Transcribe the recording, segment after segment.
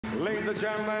Ladies and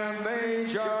gentlemen, they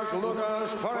judge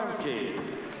Lukasz Poremski.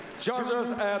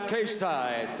 Judges at cage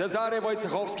side, Cezary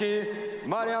Wojciechowski,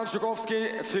 Marian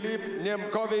Żukowski, Filip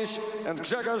Niemkowicz, and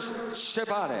Grzegorz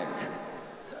Szczepanek.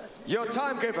 Your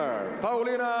timekeeper,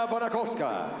 Paulina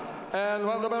Bonakowska. And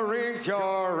when the bell rings,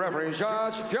 your referee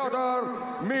judge, Piotr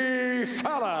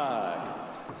Michalak.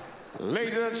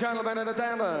 Ladies and gentlemen in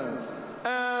attendance,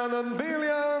 and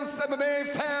millions of MMA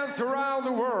fans around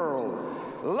the world,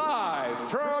 live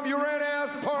from Urania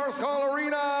Sports Hall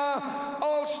Arena,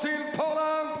 Olsztyn,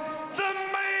 Poland, the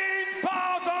main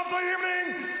bout of the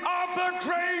evening of the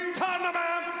great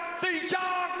tournament, the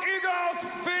Young Eagles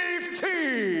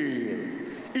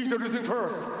 15. Introducing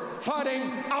first,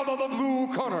 fighting out of the blue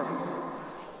corner.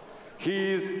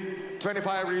 He's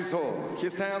 25 years old. He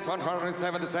stands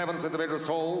 177 centimeters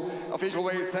tall, official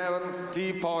weight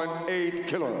 70.8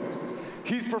 kilos.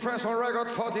 His professional record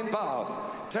 14 bouts,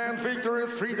 10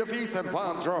 victories, 3 defeats, and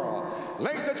 1 draw.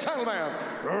 Ladies and gentlemen,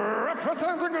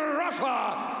 representing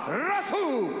Russia,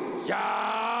 Rasul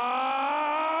Yakhyaev.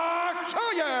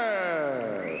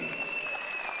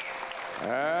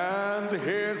 And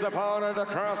his opponent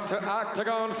across the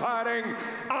octagon, fighting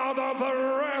out of the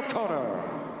red corner.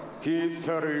 He's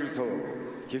 30 years old.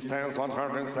 He stands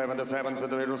 177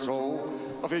 centimeters tall,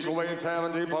 official weight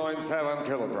 70.7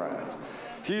 kilograms.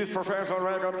 His professional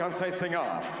record consisting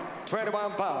of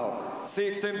 21 bouts,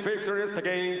 16 victories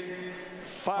against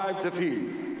 5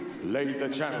 defeats. Ladies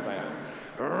and gentlemen,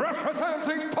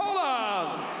 representing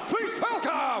Poland, please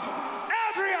welcome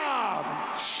Adrian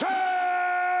Желинski.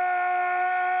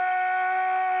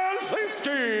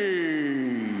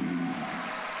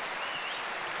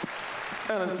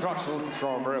 And instructions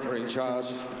from referee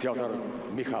judge Piotr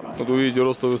Michalak. Вот увидите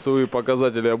ростовесовые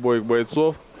показатели обоих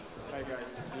бойцов.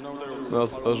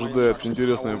 Нас ожидает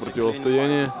интересное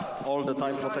противостояние.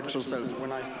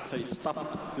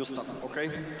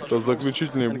 Это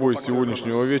заключительный бой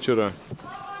сегодняшнего вечера.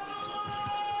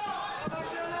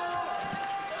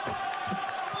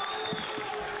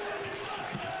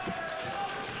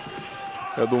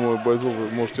 Я думаю, бойцов вы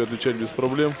можете отличать без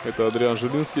проблем. Это Адриан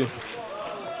Желински.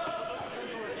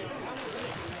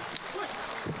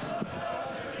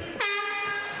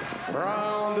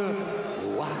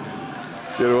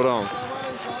 Первый раунд.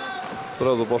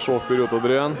 Сразу пошел вперед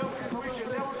Адриан.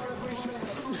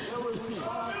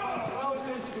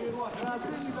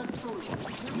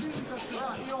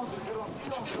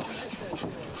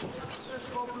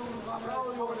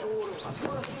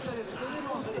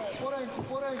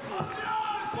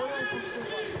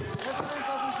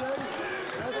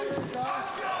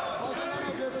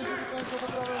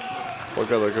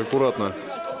 Пока так аккуратно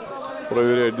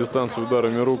проверяет дистанцию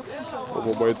ударами рук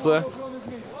оба бойца.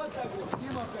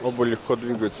 Оба легко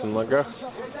двигаются на ногах.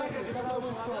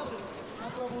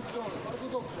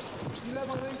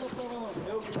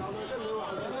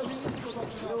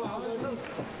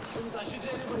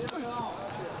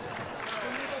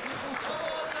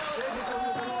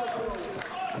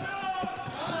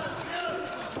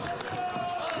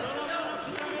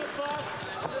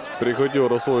 Прихватил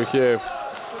Расул Яхъяев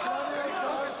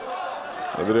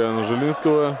Адриана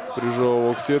Желинского, прижал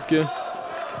его к сетке.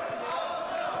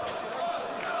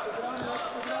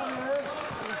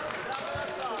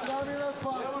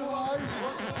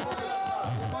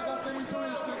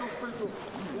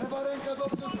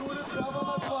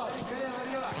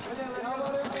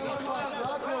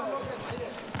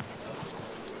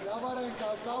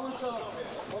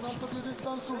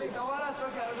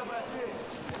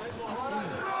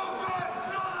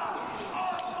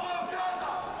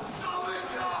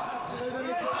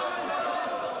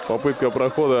 Попытка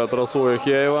прохода от Расула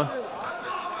Яхъяева.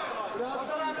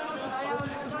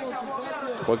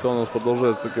 Пока у нас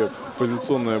продолжается такая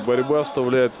позиционная борьба,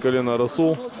 вставляет колено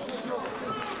Расул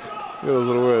и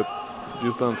разрывает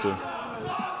дистанцию.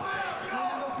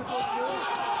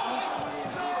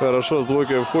 Хорошо, с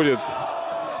двойкой входит.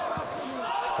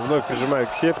 Вновь прижимает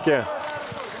к сетке.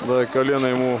 Да, колено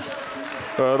ему.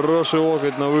 Хороший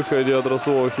локоть на выходе от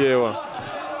Расула Яхъяева.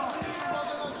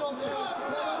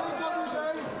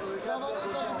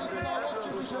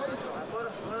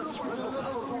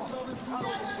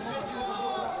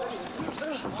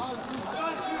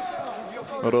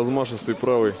 Размашистый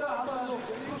правый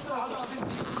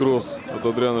кросс от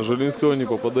Адриана Желинского не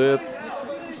попадает.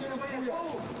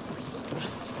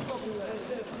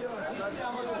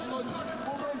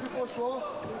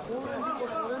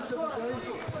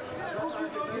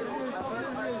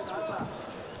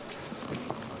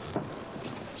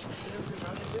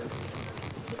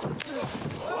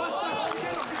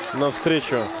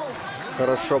 Навстречу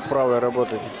хорошо правой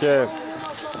работает Яхъяев.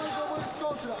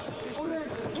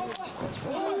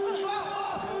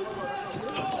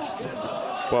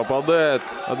 Попадает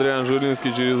Адриан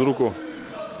Желинский через руку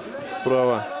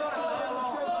справа.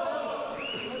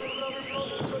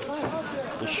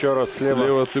 Еще раз слева.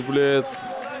 Слева цепляет.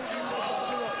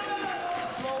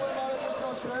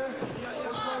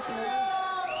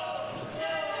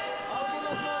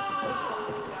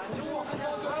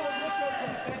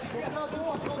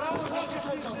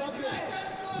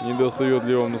 Не достает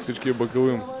левым на скачке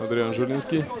боковым Адриан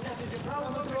Желинский.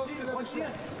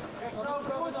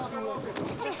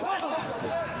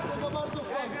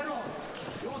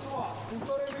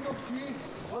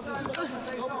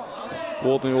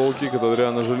 Плотный лоу-кик от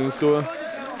Адриана Желинского.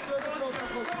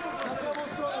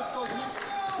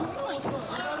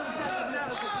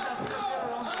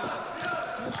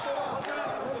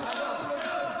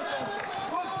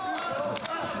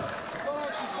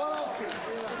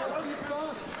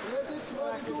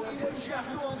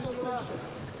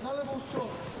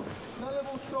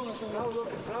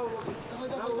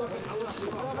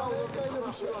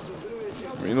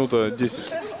 Минута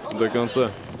 10 до конца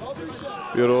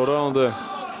первого раунда.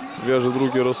 Вяжет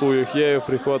руки Расул Яхъяев,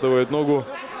 прихватывает ногу.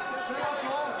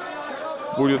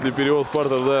 Будет ли перевод в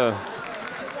партер? Да.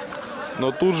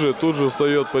 Но тут же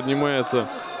встает, поднимается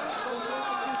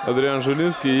Адриан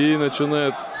Желинский и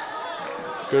начинает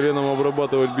коленом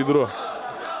обрабатывать бедро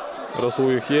Расул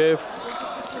Яхъяев.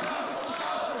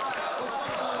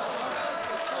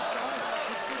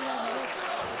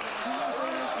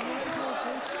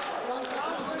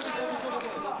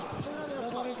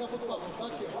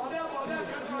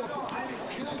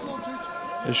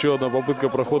 Еще одна попытка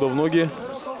прохода в ноги.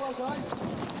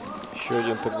 Еще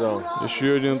один тейкдаун.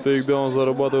 Еще один тейкдаун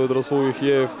зарабатывает Расул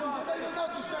Яхъяев.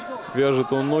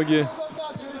 Вяжет он ноги.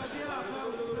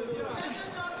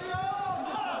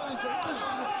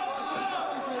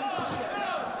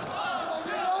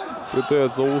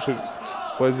 Пытается улучшить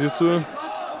позицию.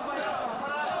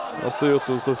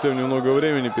 Остается совсем немного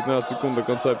времени. 15 секунд до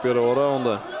конца первого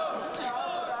раунда.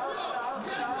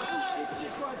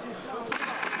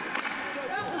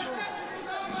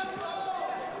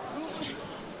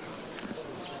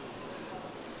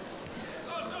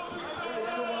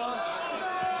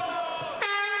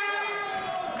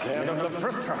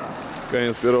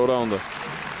 Конец первого раунда.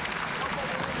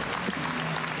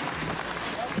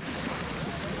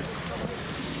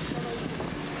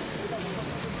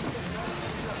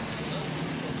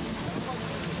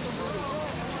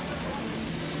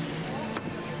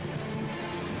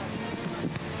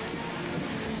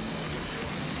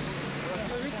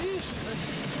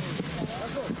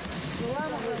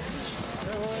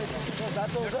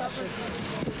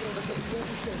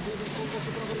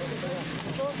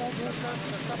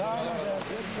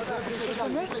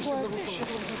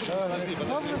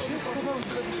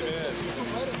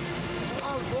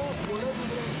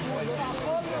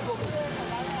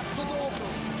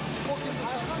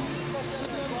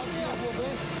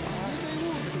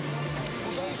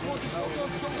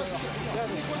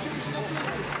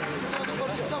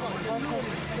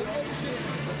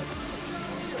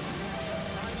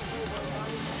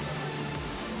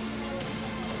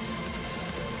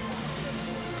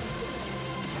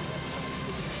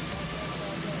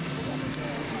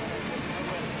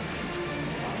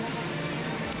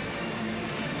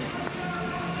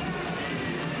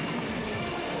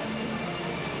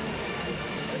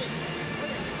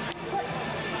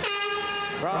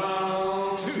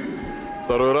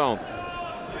 Второй раунд.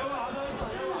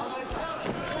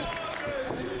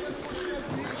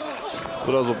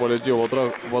 Сразу полетел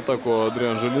в атаку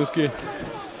Адриан Желинский.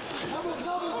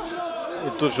 И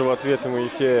тут же в ответ ему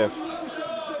Яхъяев.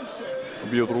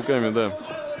 Бьет руками, да.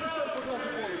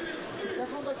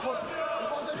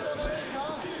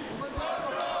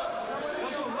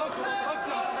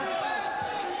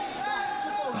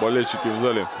 Болельщики в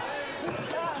зале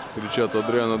кричат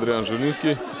Адриан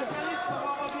Желинский.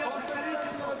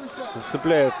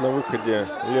 Зацепляет на выходе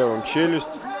левым челюсть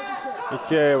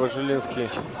Яхъяева Желинский.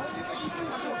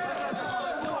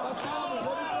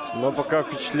 Но пока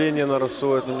впечатление на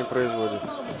Расула это не производит.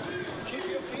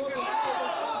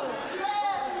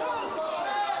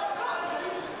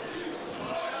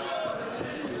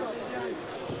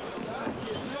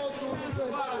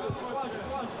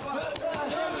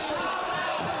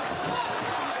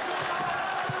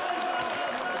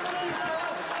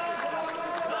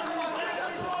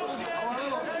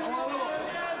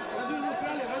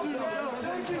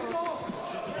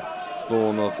 Снова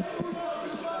у нас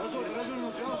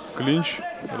клинч.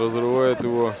 Разрывает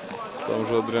его сам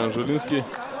же Адриан Желинский.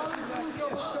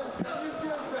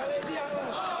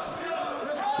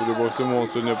 Судя по всему, он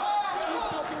сегодня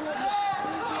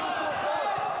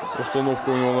установка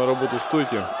у него на работу в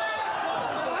стойке.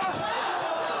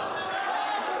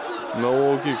 На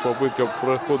лоу-кик попытка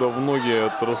прохода в ноги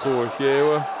от Расула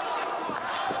Яхъяева.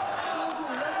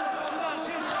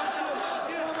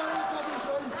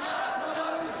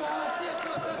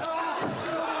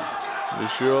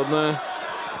 Еще одна.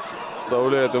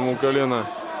 Вставляет ему колено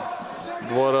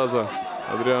 2 раза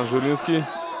Адриан Желински.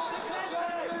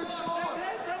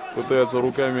 Пытается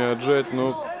руками отжать,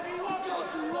 но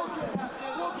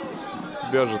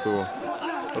вяжет его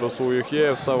Расул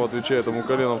Яхъяев. Сам отвечает ему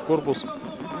коленом в корпус.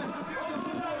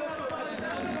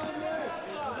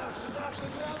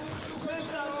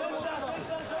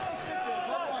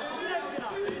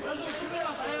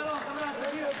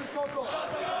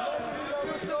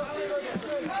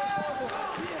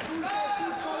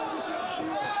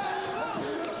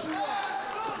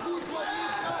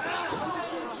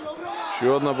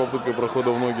 Еще одна попытка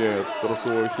прохода в ноги от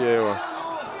Расула Яхъяева.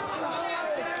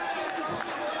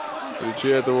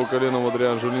 Встречает его коленом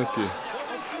Адриан Желински.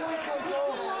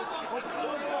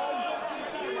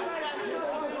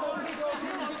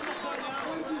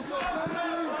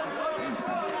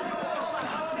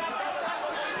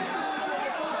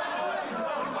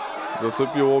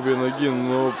 Зацепил обе ноги,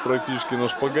 но практически на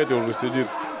шпагате уже сидит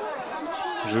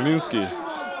Желинский.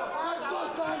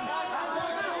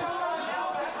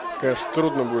 Конечно,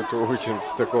 трудно будет его вытянуть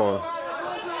с такого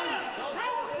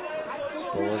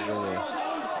положения.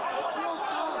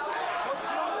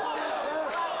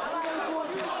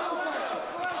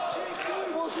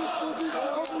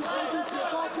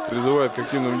 Призывает к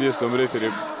активным действиям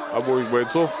рефери обоих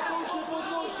бойцов.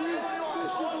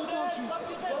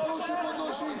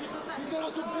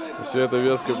 Вся эта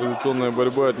вязкая позиционная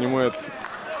борьба отнимает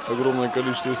огромное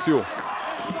количество сил.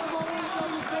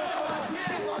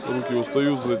 Руки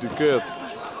устают, затекают.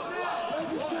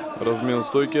 Размен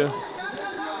стойки.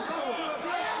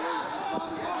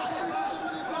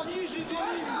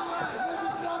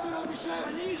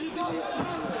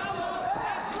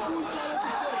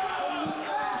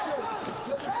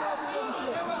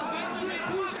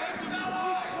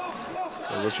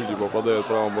 В защите попадает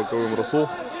правым боковым Расул.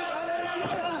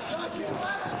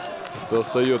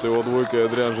 Достает его двойкой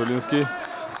Адриан Желинский.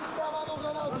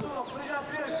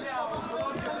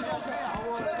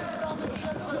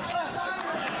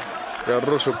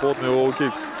 Хороший плотный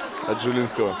лоу-кик от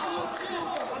Желинского.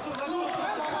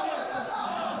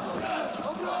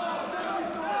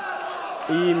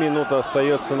 И минута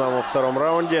остается нам во втором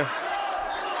раунде.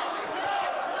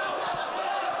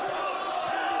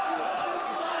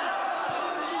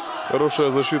 Хорошая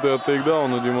защита от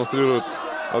тейкдауна демонстрирует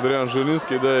Адриан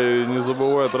Желинский, да, и не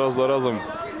забывает раз за разом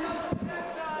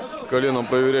коленом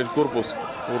проверять корпус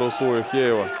у Расула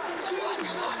Яхъяева.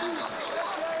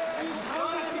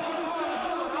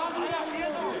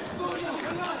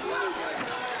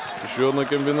 Еще одна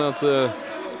комбинация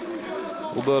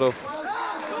ударов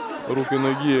рук и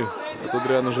ноги от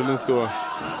Адриана Желинского.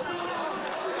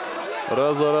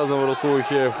 Раз за разом Расул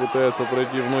Яхъяев пытается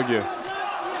пройти в ноги.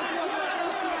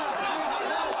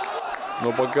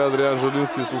 Но пока Адриан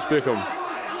Желинский с успехом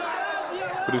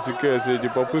пресекает все эти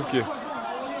попытки.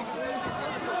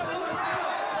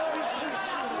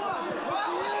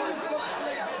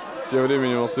 Тем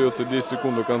временем остается 10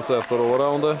 секунд до конца второго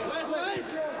раунда.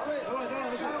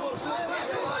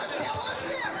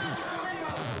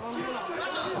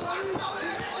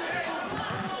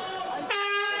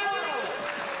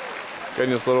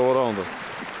 Конец второго раунда.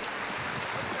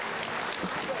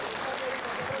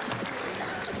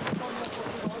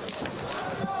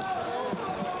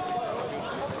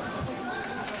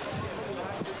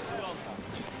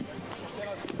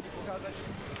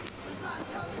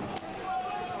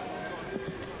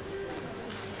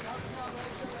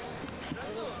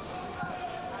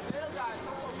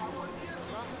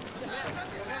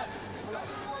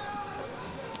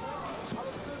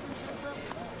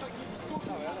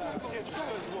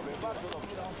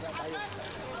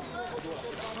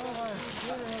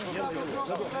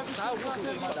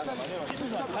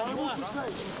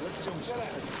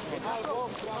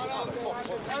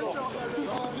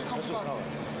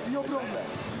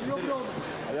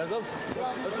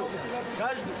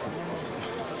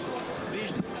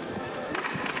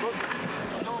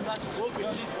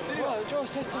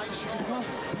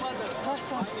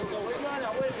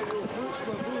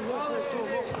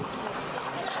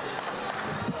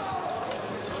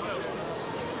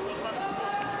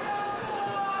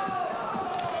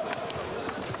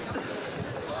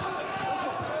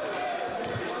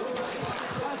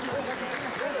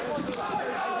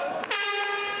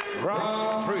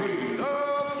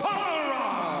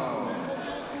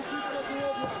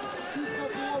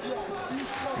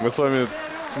 Мы с вами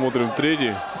смотрим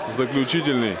третий,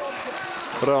 заключительный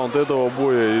раунд этого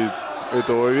боя. И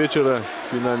этого вечера.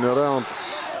 Финальный раунд.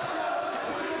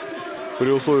 При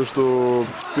условии, что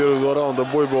первые два раунда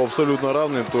бой был абсолютно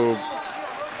равный, то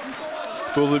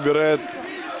кто забирает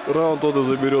раунд, тот и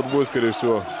заберет бой, скорее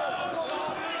всего.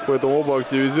 Поэтому оба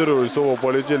активизировались, оба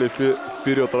полетели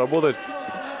вперед работать.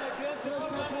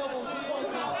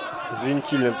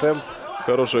 Взвинтили темп.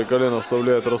 Хорошее колено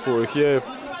вставляет Расул Яхъяев.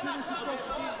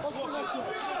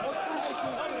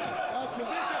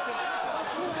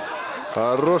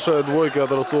 Хорошая двойка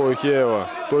от Расула Яхъяева.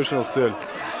 Точно в цель.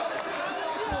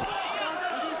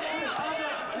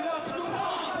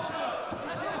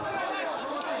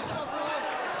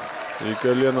 И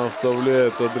колено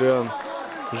вставляет Адриан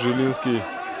Желинский.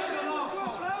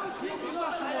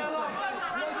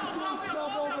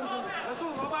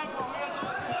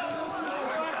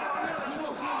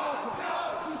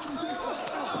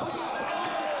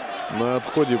 На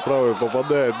отходе правый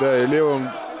попадает, да, и левым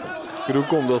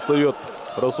крюком достает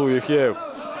Расул Яхъяев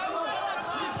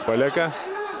поляка.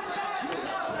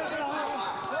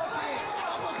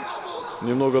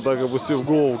 Немного так опустив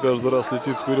голову, каждый раз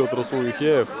летит вперед Расул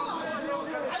Яхъяев.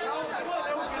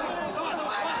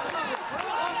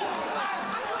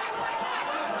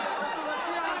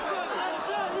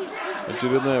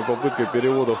 Очередная попытка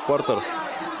перевода в партер.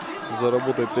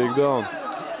 Заработать тейкдаун.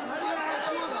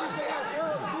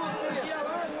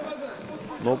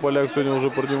 Но поляк сегодня уже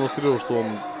продемонстрировал, что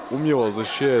он умело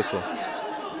защищается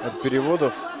от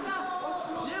переводов.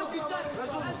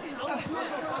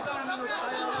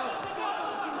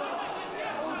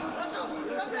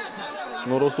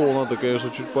 Но Расулу надо,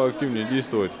 конечно, чуть поактивнее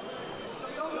действовать.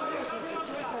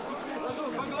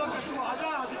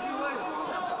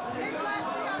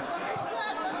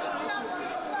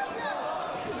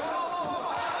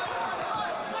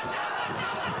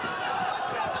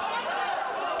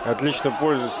 Отлично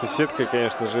пользуется сеткой,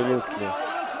 конечно, Желински,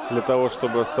 для того,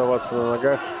 чтобы оставаться на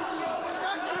ногах.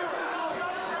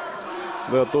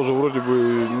 Да, тоже вроде бы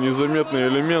незаметный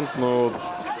элемент, но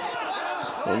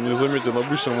он незаметен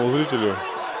обычному зрителю.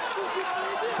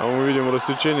 А мы видим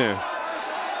рассечение.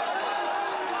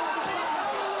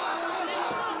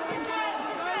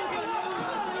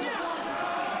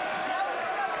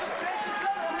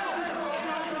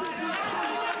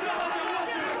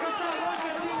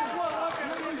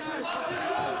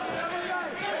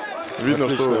 Видно,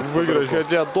 отлично, что выиграть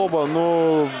хотят оба,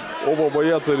 но оба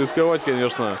боятся рисковать,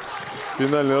 конечно.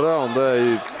 Финальный раунд, да,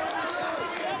 и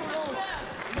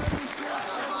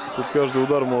тут каждый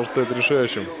удар может стать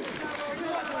решающим.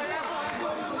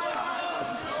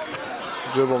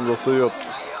 Джебом достает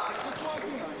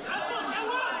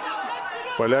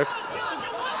поляк.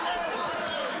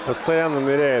 Постоянно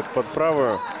ныряет под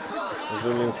правую.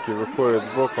 Желинский выходит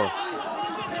сбоку.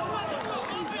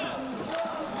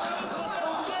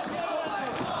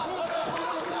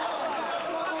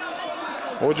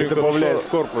 Очень добавляет хорошо, в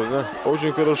корпус, да?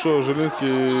 Очень хорошо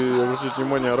Желинский, обратите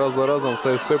внимание, раз за разом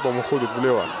сайдстепом уходит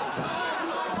влево.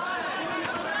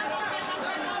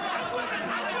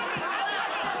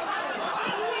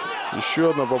 Еще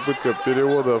одна попытка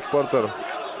перевода в партер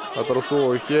от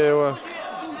Расула Яхъяева.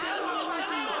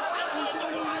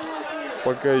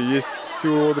 Пока есть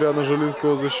силы у Адриана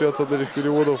Желинского защищаться от этих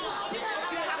переводов.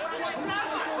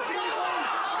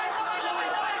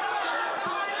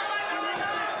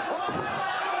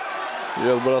 И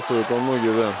отбрасывает он ноги,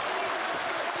 да.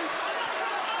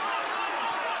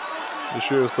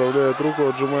 Еще и вставляет руку,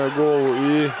 отжимая голову.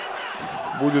 И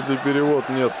будет ли перевод?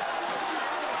 Нет.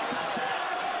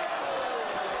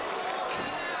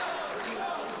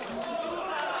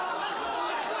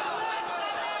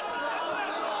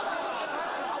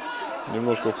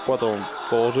 Немножко в патовом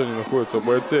положении находятся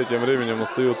бойцы. А тем временем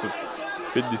остается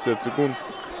 50 секунд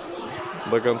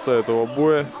до конца этого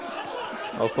боя.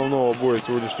 Основного боя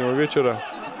сегодняшнего вечера.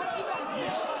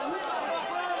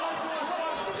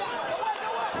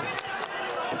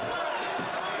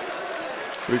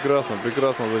 Прекрасно,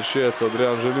 прекрасно защищается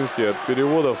Адриан Желинский от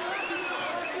переводов.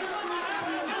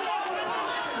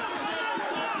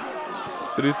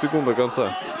 30 секунд до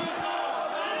конца.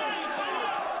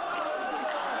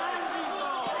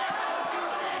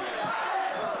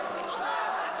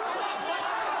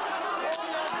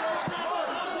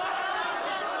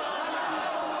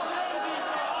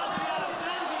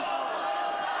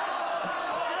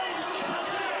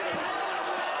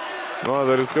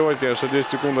 Надо рисковать, конечно, 10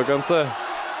 секунд до конца.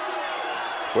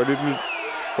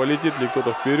 Полетит ли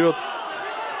кто-то вперед?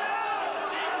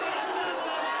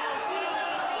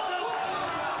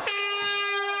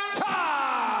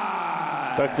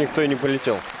 Так никто и не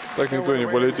полетел. Так никто не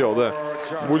полетел, да.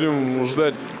 Будем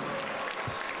ждать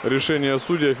решения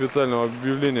судей, официального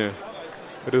объявления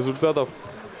результатов.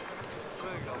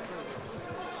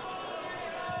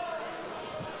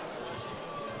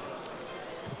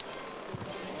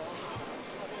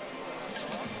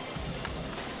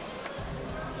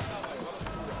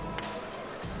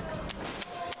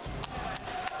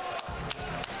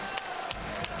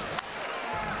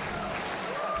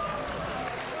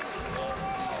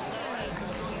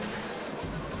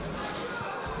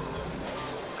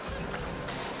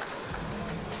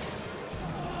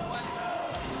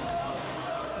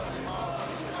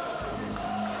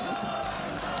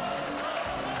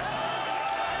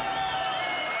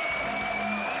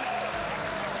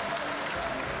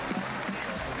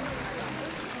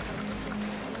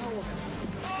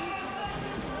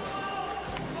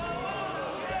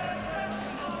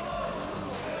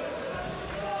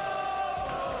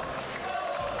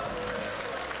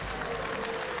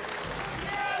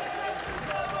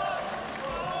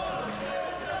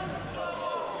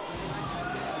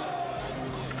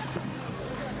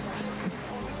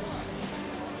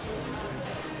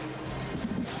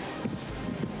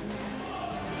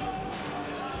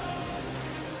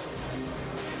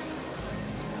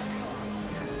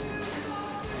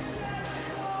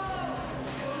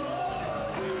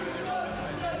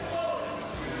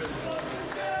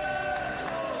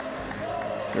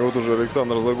 И вот уже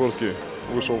Александр Загорский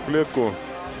вышел в клетку.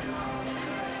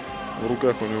 В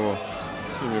руках у него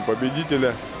имя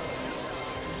победителя.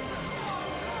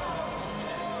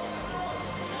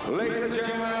 Ladies and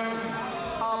gentlemen,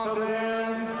 after the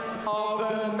end of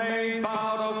the main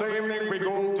bout of the evening, we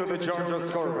go to the judges'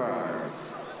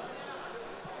 scorecards.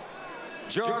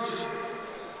 Judge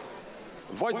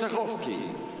Wojciechowski,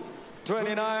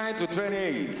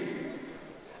 29-28.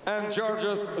 And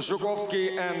judges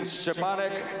Żukowski and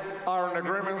Szczepanek are in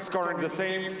agreement, scoring the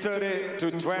same,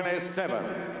 30-27.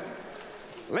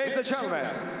 Ladies and gentlemen,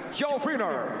 your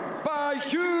winner by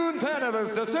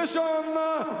unanimous decision,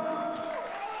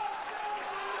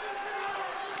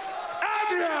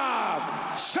 Adrian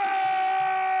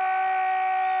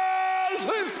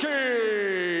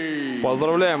Желински!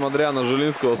 Поздравляем Адриана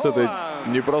Желинского с этой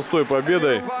непростой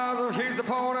победой.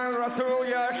 Rasul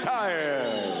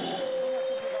Yakhyaev.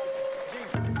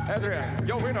 Adrian,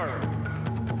 your winner.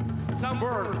 Some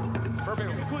words from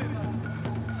you.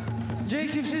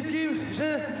 Dzięki wszystkim,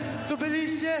 że tu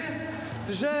byliście,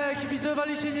 że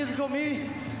kibicowaliście nie tylko mi,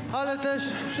 ale też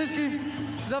wszystkim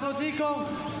zawodnikom.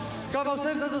 Kawał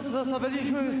serca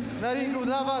zostawiliśmy na ringu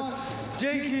dla was.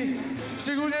 Dzięki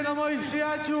szczególnie na moich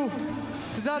przyjaciół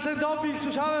za ten doping.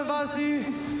 Słyszałem was i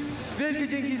wielkie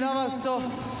dzięki dla was. To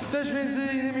też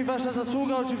między innymi wasza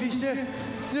zasługa oczywiście.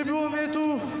 Nie było mnie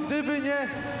tu, gdyby nie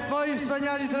moi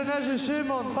wspaniali trenerzy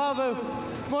Szymon, Paweł,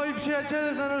 moi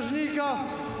przyjaciele z narożnika,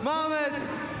 Mamet.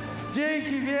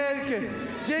 Dzięki wielkie.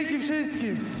 Dzięki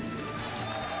wszystkim.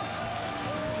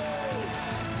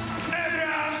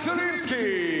 Adrian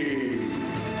Zielinski.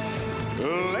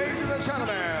 Ladies and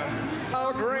gentlemen,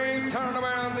 our great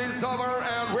tournament is over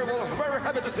and we will be very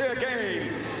happy to see again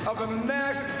of the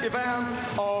next event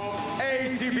of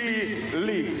ACB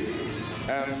League.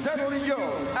 And certainly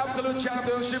yours, absolute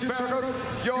championship record,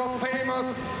 your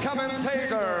famous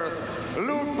commentators,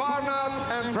 Luke Barnett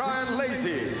and Brian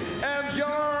Lacey, and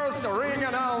yours ring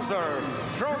announcer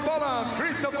from Poland,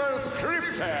 Christopher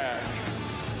Skripczak.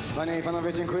 Panie i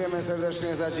panowie, dziękujemy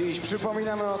serdecznie za dziś.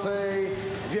 Przypominamy o tej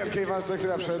wielkiej walce,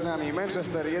 która przed nami.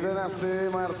 Manchester, 11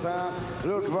 marca,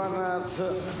 Luke Barnett,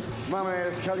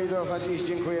 mamy z Khalidów, a dziś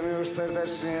dziękujemy już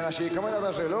serdecznie nasi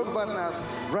komentatorzy Luke Barnett,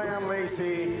 Brian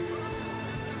Lacey,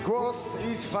 głos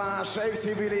i twarz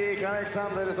ACB League,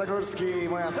 Aleksander Zagórski,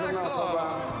 moja skromna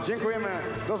osoba. Dziękujemy,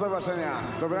 do zobaczenia,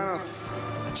 dobranoc.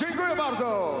 Dziękuję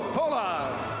bardzo,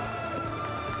 Poland!